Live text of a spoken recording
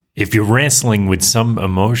If you're wrestling with some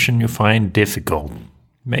emotion you find difficult,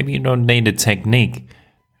 maybe you don't need a technique.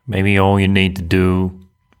 Maybe all you need to do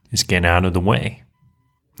is get out of the way.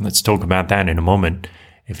 Let's talk about that in a moment.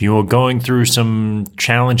 If you are going through some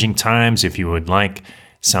challenging times, if you would like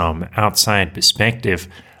some outside perspective,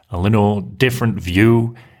 a little different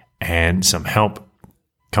view, and some help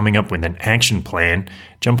coming up with an action plan,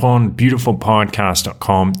 jump on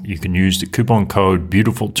beautifulpodcast.com. You can use the coupon code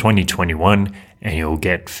BEAUTIFUL2021 and you'll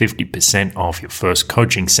get 50% off your first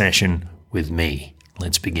coaching session with me.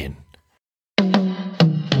 Let's begin.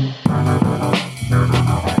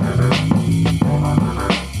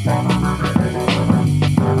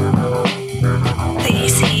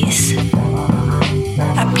 This is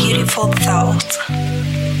a beautiful thought.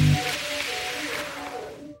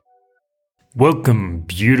 Welcome,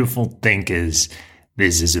 beautiful thinkers.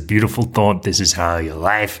 This is a beautiful thought. This is how your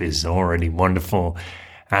life is already wonderful.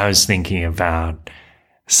 I was thinking about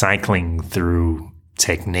cycling through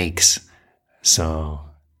techniques. So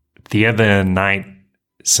the other night,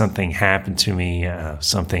 something happened to me,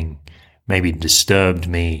 something maybe disturbed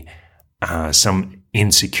me, some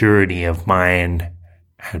insecurity of mine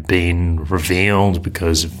had been revealed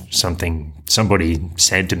because of something somebody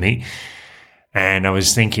said to me. And I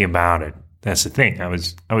was thinking about it. That's the thing. I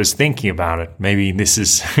was thinking about it. Maybe this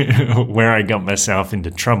is where I got myself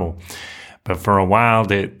into trouble. But for a while,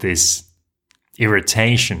 this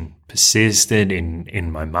irritation persisted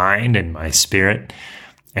in my mind and my spirit.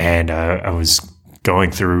 And I was going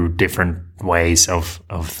through different ways of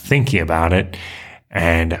thinking about it.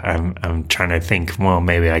 And I'm trying to think, well,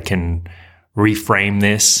 maybe I can reframe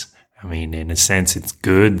this. I mean, in a sense, it's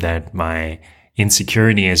good that my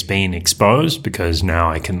insecurity has been exposed because now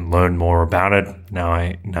I can learn more about it. Now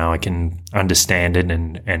I can understand it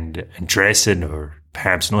and address it, or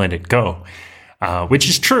perhaps let it go, which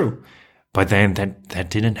is true. But then that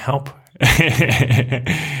didn't help.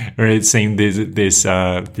 Or it seemed this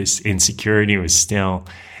insecurity was still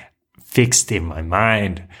fixed in my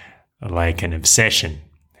mind like an obsession,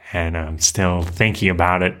 and I'm still thinking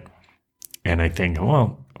about it. And I think,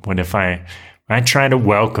 well, what if I try to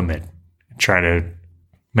welcome it? Try to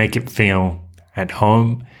make it feel at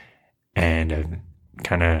home, and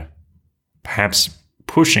kind of perhaps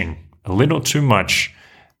pushing a little too much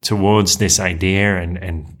towards this idea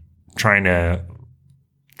and trying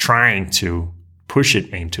to push it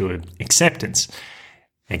into acceptance.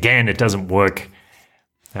 Again, it doesn't work.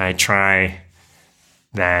 I try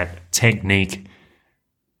that technique,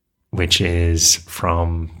 which is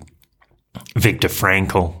from Viktor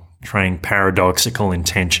Frankl, trying paradoxical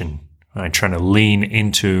intention. I try to lean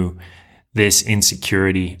into this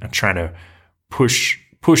insecurity. I try to push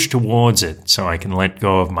towards it so I can let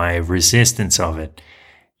go of my resistance of it.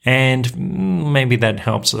 And maybe that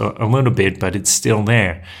helps a little bit, but it's still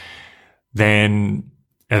there. Then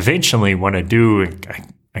eventually what I do,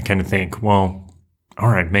 I kind of think, well, all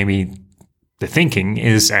right, maybe the thinking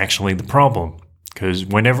is actually the problem. Because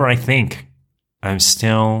whenever I think, I'm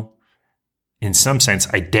still, in some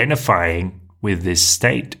sense, identifying with this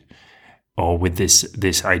state, or with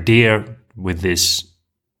this idea, with this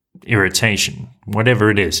irritation, whatever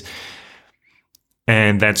it is.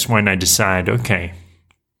 And that's when I decide, okay,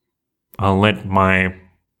 I'll let my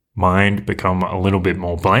mind become a little bit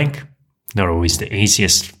more blank. Not always the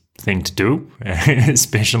easiest thing to do,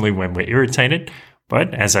 especially when we're irritated.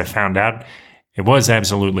 But as I found out, it was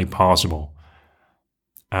absolutely possible.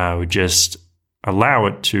 I would just allow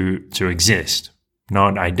it to exist,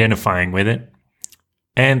 not identifying with it.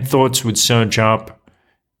 And thoughts would surge up,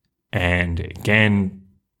 and again,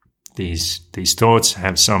 these thoughts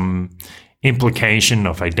have some implication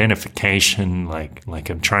of identification, like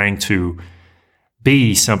I'm trying to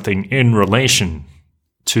be something in relation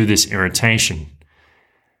to this irritation.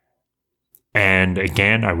 And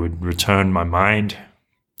again, I would return my mind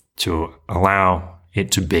to allow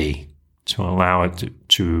it to be,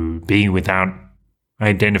 to be without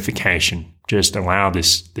identification. Just allow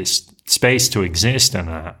this space to exist, and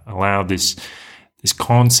allow this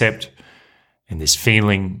concept and this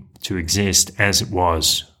feeling to exist as it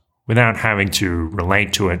was, without having to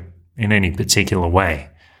relate to it in any particular way.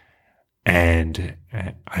 And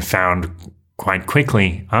I found quite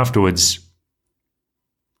quickly afterwards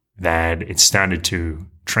that it started to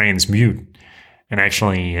transmute, and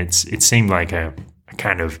actually it seemed like a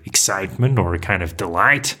kind of excitement or a kind of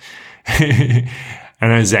delight.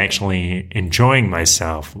 And I was actually enjoying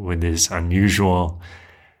myself with this unusual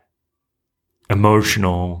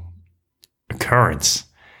emotional occurrence.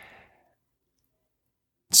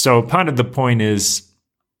 So part of the point is,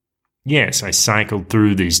 yes, I cycled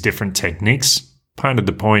through these different techniques. Part of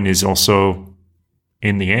the point is also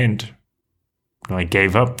in the end, I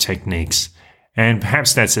gave up techniques. And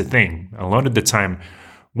perhaps that's the thing. A lot of the time,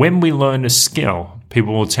 when we learn a skill,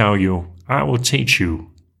 people will tell you, I will teach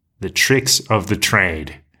you the tricks of the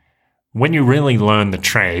trade. When you really learn the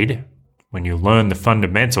trade, when you learn the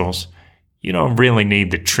fundamentals, you don't really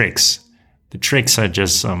need the tricks. The tricks are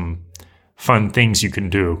just some fun things you can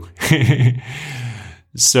do.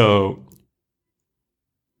 So,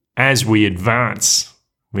 as we advance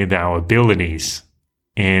with our abilities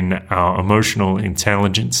in our emotional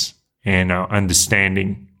intelligence and our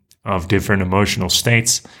understanding of different emotional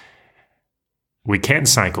states, we can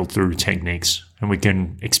cycle through techniques and we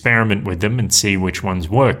can experiment with them and see which ones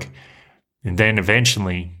work. And then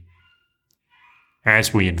eventually,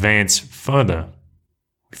 as we advance further,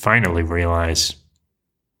 we finally realize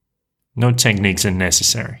no techniques are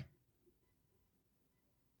necessary.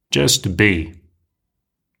 Just to be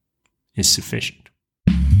is sufficient.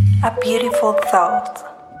 A beautiful thought.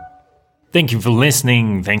 Thank you for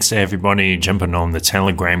listening. Thanks to everybody jumping on the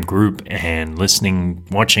Telegram group and listening,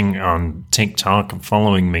 watching on TikTok, and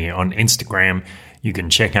following me on Instagram. You can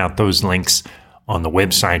check out those links on the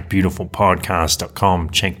website, beautifulpodcast.com.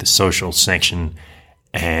 Check the social section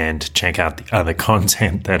and check out the other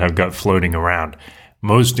content that I've got floating around.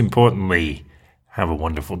 Most importantly, have a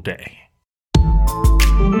wonderful day.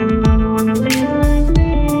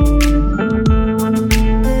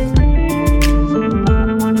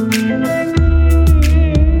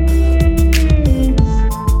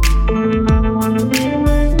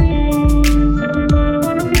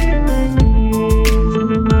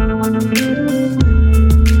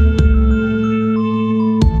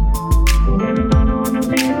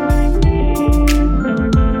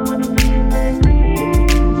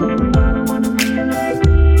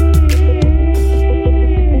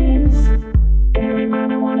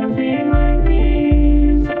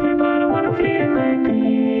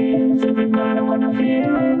 I wanna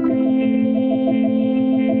feel